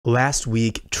Last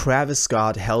week, Travis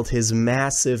Scott held his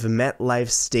massive MetLife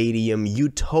Stadium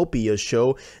UTOPIA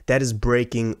show that is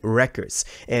breaking records.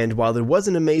 And while it was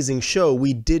an amazing show,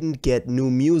 we didn't get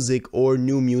new music or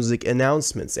new music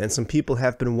announcements. And some people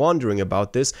have been wondering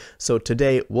about this. So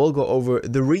today, we'll go over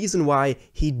the reason why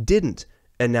he didn't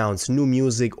announce new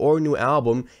music or new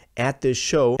album at this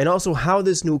show, and also how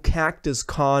this new Cactus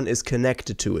Con is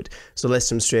connected to it. So let's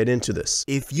jump straight into this.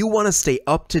 If you want to stay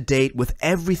up to date with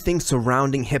everything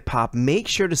surrounding hip-hop, make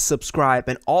sure to subscribe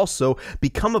and also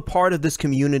become a part of this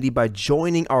community by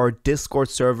joining our Discord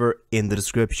server in the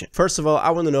description. First of all,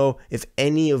 I want to know if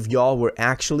any of y'all were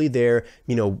actually there,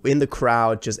 in the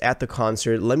crowd, just at the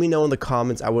concert. Let me know in the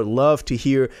comments. I would love to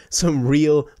hear some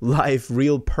real life,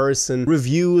 real person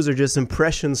reviews or just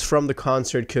impressions from the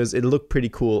concert, because it looked pretty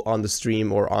cool on the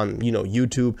stream or on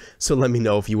YouTube. So let me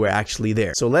know if you were actually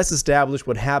there. So let's establish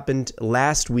what happened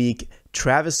last week.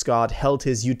 Travis Scott held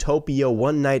his UTOPIA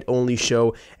one-night-only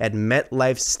show at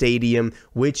MetLife Stadium,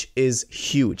 which is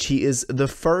huge. He is the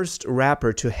first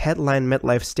rapper to headline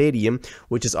MetLife Stadium,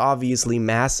 which is obviously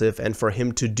massive, and for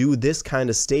him to do this kind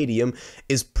of stadium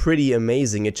is pretty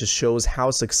amazing. It just shows how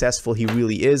successful he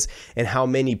really is and how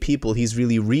many people he's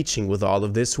really reaching with all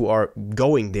of this who are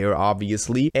going there,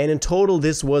 obviously. And in total,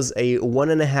 this was a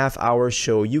 1.5-hour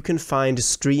show. You can find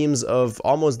streams of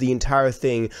almost the entire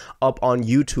thing up on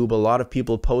YouTube. A lot of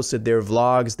people posted their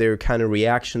vlogs, their kind of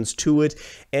reactions to it,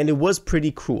 and it was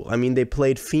pretty cool. I mean, they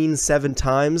played Fiend 7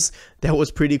 times. That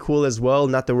was pretty cool as well.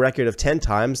 Not the record of 10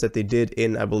 times that they did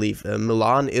in, I believe,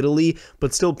 Milan, Italy,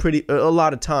 but still a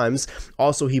lot of times.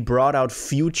 Also, he brought out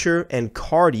Future and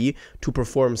Cardi to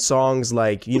perform songs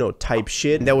like, Type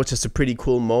Shit. That was just a pretty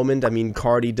cool moment. I mean,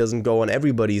 Cardi doesn't go on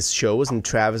everybody's shows, and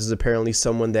Travis is apparently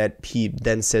someone that he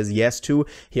then says yes to.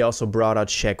 He also brought out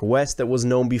Sheck West, that was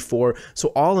known before. So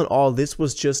all in all, this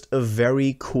was just a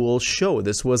very cool show.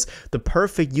 This was the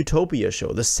perfect UTOPIA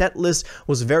show. The set list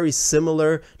was very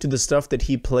similar to the stuff that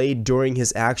he played during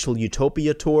his actual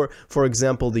UTOPIA tour. For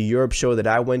example, the Europe show that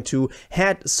I went to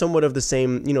had somewhat of the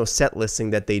same, set listing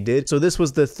that they did. So this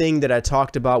was the thing that I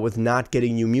talked about with not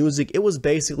getting new music. It was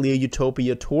basically a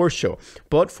UTOPIA tour show.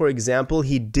 But for example,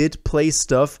 he did play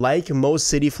stuff like Most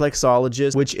City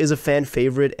Flexologist, which is a fan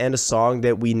favorite and a song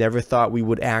that we never thought we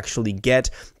would actually get,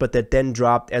 but that then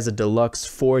dropped as a deluxe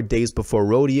 4 days before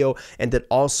Rodeo, and that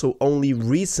also only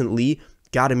recently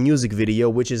got a music video,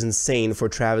 which is insane for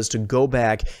Travis to go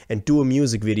back and do a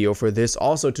music video for this.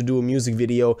 Also to do a music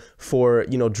video for,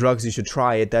 Drugs You Should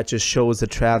Try It. That just shows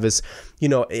that Travis, I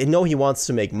know he wants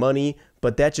to make money,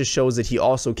 but that just shows that he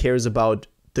also cares about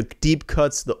the deep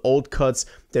cuts, the old cuts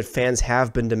that fans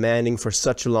have been demanding for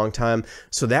such a long time.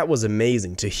 So that was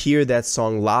amazing. To hear that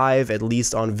song live, at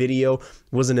least on video,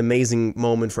 was an amazing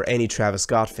moment for any Travis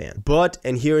Scott fan. But,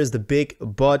 and here is the big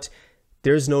but,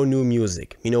 there's no new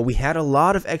music. We had a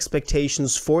lot of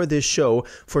expectations for this show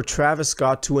for Travis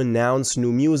Scott to announce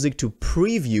new music, to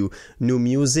preview new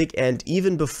music, and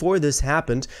even before this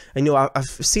happened, I've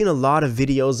seen a lot of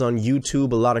videos on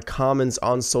YouTube, a lot of comments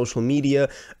on social media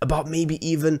about maybe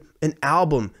even an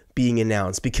album being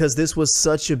announced, because this was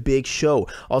such a big show.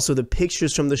 Also, the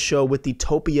pictures from the show with the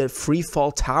Utopia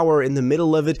Freefall Tower in the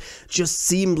middle of it just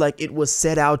seemed like it was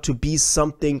set out to be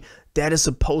something that is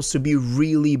supposed to be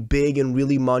really big and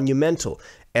really monumental.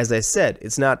 As I said,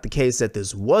 it's not the case that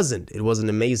this wasn't. It was an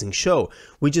amazing show.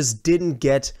 We just didn't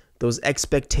get those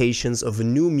expectations of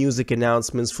new music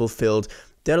announcements fulfilled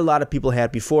that a lot of people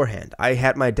had beforehand. I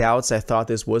had my doubts. I thought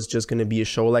this was just going to be a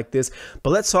show like this. But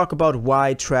let's talk about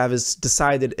why Travis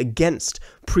decided against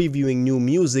previewing new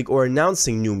music or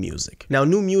announcing new music. Now,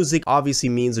 new music obviously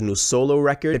means a new solo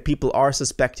record that people are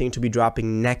suspecting to be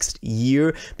dropping next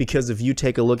year, because if you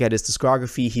take a look at his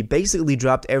discography, he basically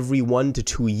dropped every 1 to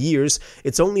 2 years.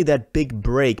 It's only that big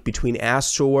break between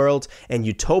Astroworld and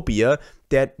UTOPIA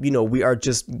that, we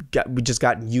just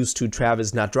got used to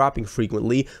Travis not dropping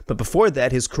frequently. But before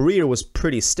that, his career was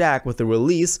pretty stacked with the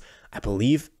release, I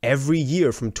believe, every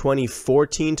year from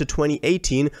 2014 to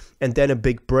 2018, and then a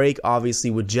big break, obviously,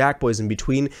 with Jack Boys in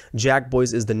between. Jack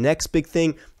Boys is the next big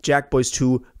thing. Jack Boys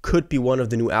 2 could be one of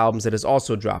the new albums that is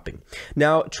also dropping.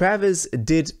 Now, Travis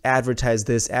did advertise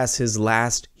this as his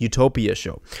last UTOPIA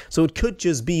show. So it could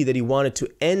just be that he wanted to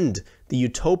end the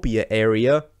UTOPIA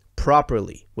area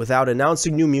properly without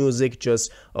announcing new music, just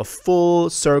a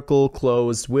full circle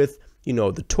closed with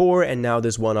the tour and now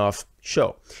this one-off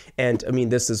show. And I mean,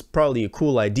 this is probably a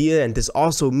cool idea, and this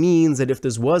also means that if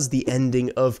this was the ending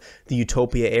of the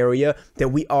Utopia area, that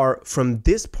we are from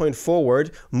this point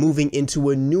forward moving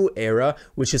into a new era,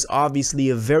 which is obviously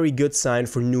a very good sign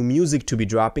for new music to be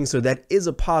dropping. So that is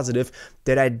a positive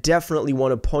that I definitely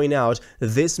want to point out.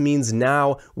 This means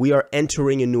now we are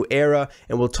entering a new era,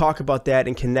 and we'll talk about that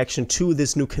in connection to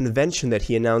this new convention that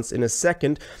he announced in a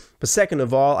second. But second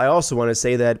of all, I also want to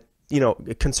say that, you know,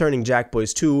 concerning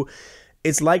Jackboys 2,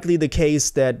 it's likely the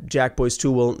case that Jackboys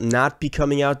 2 will not be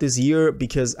coming out this year,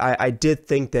 because I did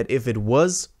think that if it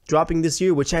was dropping this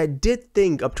year, which I did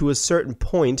think up to a certain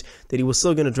point that he was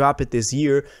still going to drop it this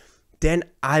year, then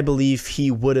I believe he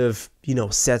would have, you know,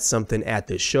 said something at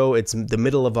this show. It's the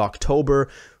middle of October.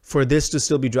 For this to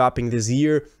still be dropping this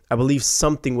year, I believe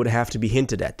something would have to be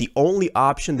hinted at. The only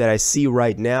option that I see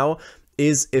right now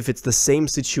is if it's the same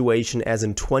situation as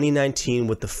in 2019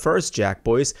 with the first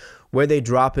Jackboys, where they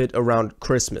drop it around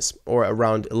Christmas or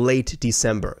around late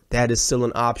December. That is still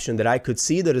an option that I could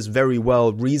see that is very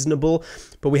well reasonable,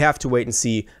 but we have to wait and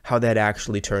see how that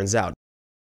actually turns out.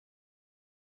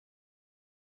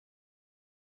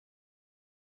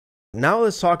 Now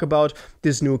let's talk about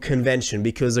this new convention,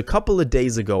 because a couple of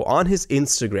days ago on his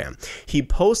Instagram, he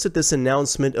posted this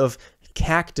announcement of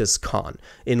Cactus Con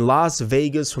in Las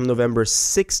Vegas from November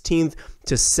 16th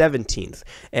to 17th.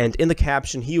 And in the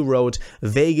caption, he wrote,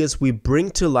 "Vegas, we bring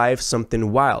to life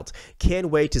something wild. Can't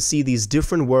wait to see these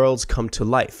different worlds come to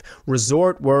life.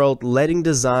 Resort World letting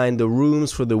design the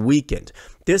rooms for the weekend.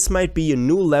 This might be a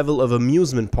new level of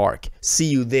amusement park. See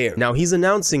you there." Now, he's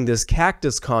announcing this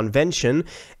Cactus Convention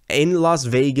in Las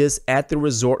Vegas at the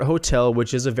Resort Hotel,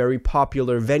 which is a very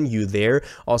popular venue there.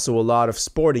 Also, a lot of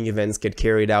sporting events get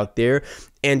carried out there.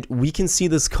 And we can see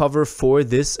this cover for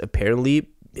this apparently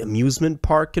amusement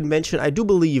park convention. I do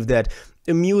believe that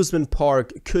amusement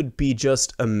park could be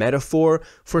just a metaphor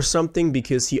for something,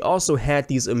 because he also had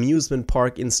these amusement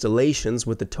park installations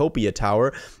with the UTOPIA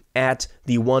Tower at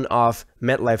the one-off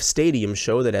MetLife Stadium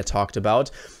show that I talked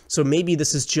about. So maybe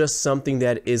this is just something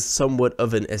that is somewhat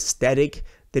of an aesthetic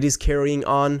that he's carrying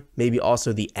on. Maybe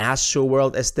also the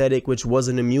Astroworld aesthetic, which was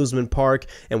an amusement park,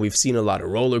 and we've seen a lot of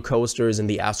roller coasters in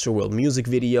the Astroworld music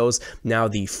videos, now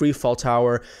the Freefall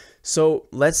Tower. So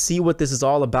let's see what this is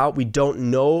all about. We don't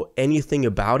know anything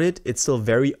about it. It's still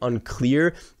very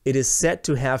unclear. It is set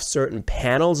to have certain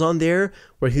panels on there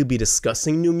where he'll be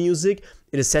discussing new music.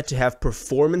 It is set to have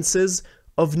performances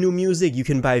of new music. You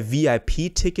can buy VIP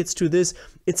tickets to this.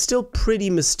 It's still pretty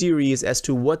mysterious as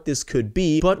to what this could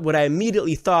be, but what I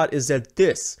immediately thought is that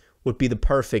this would be the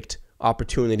perfect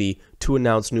opportunity to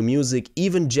announce new music,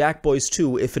 even Jackboys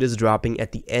 2 if it is dropping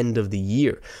at the end of the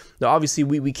year. Now, obviously,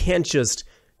 we can't just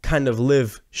kind of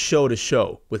live show to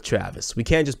show with Travis. We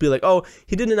can't just be like, oh,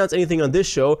 he didn't announce anything on this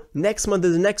show. Next month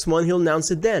is the next one. He'll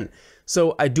announce it then.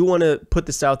 So I do want to put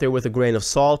this out there with a grain of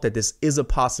salt that this is a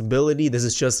possibility. This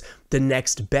is just the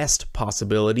next best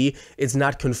possibility. It's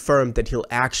not confirmed that he'll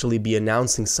actually be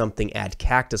announcing something at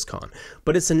Cactus Con,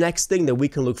 but it's the next thing that we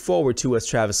can look forward to as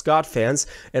Travis Scott fans,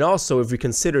 and also if we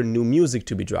consider new music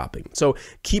to be dropping. So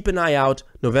keep an eye out,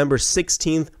 November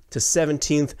 16th to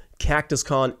 17th, Cactus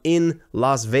Con in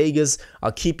Las Vegas.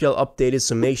 I'll keep y'all updated,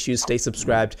 so make sure you stay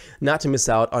subscribed not to miss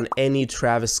out on any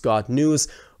Travis Scott news.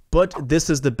 But this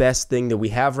is the best thing that we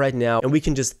have right now, and we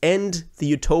can just end the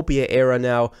Utopia era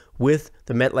now with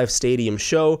the MetLife Stadium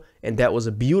show, and that was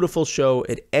a beautiful show.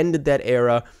 It ended that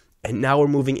era, and now we're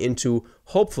moving into,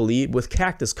 hopefully, with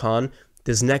Cactus Con,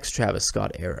 this next Travis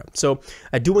Scott era. So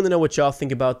I do want to know what y'all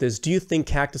think about this. Do you think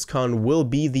Cactus Con will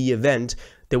be the event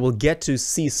that we'll get to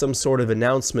see some sort of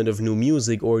announcement of new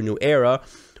music or a new era,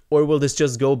 or will this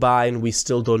just go by and we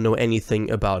still don't know anything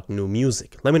about new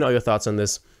music? Let me know your thoughts on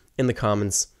this in the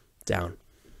comments down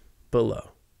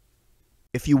below.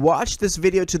 If you watched this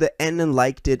video to the end and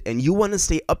liked it, and you want to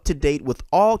stay up to date with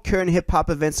all current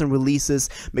hip-hop events and releases,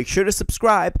 make sure to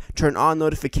subscribe, turn on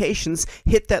notifications,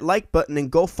 hit that like button,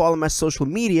 and go follow my social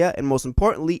media, and most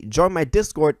importantly, join my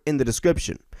Discord in the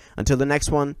description. Until the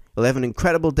next one, you'll have an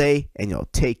incredible day, and y'all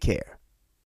take care.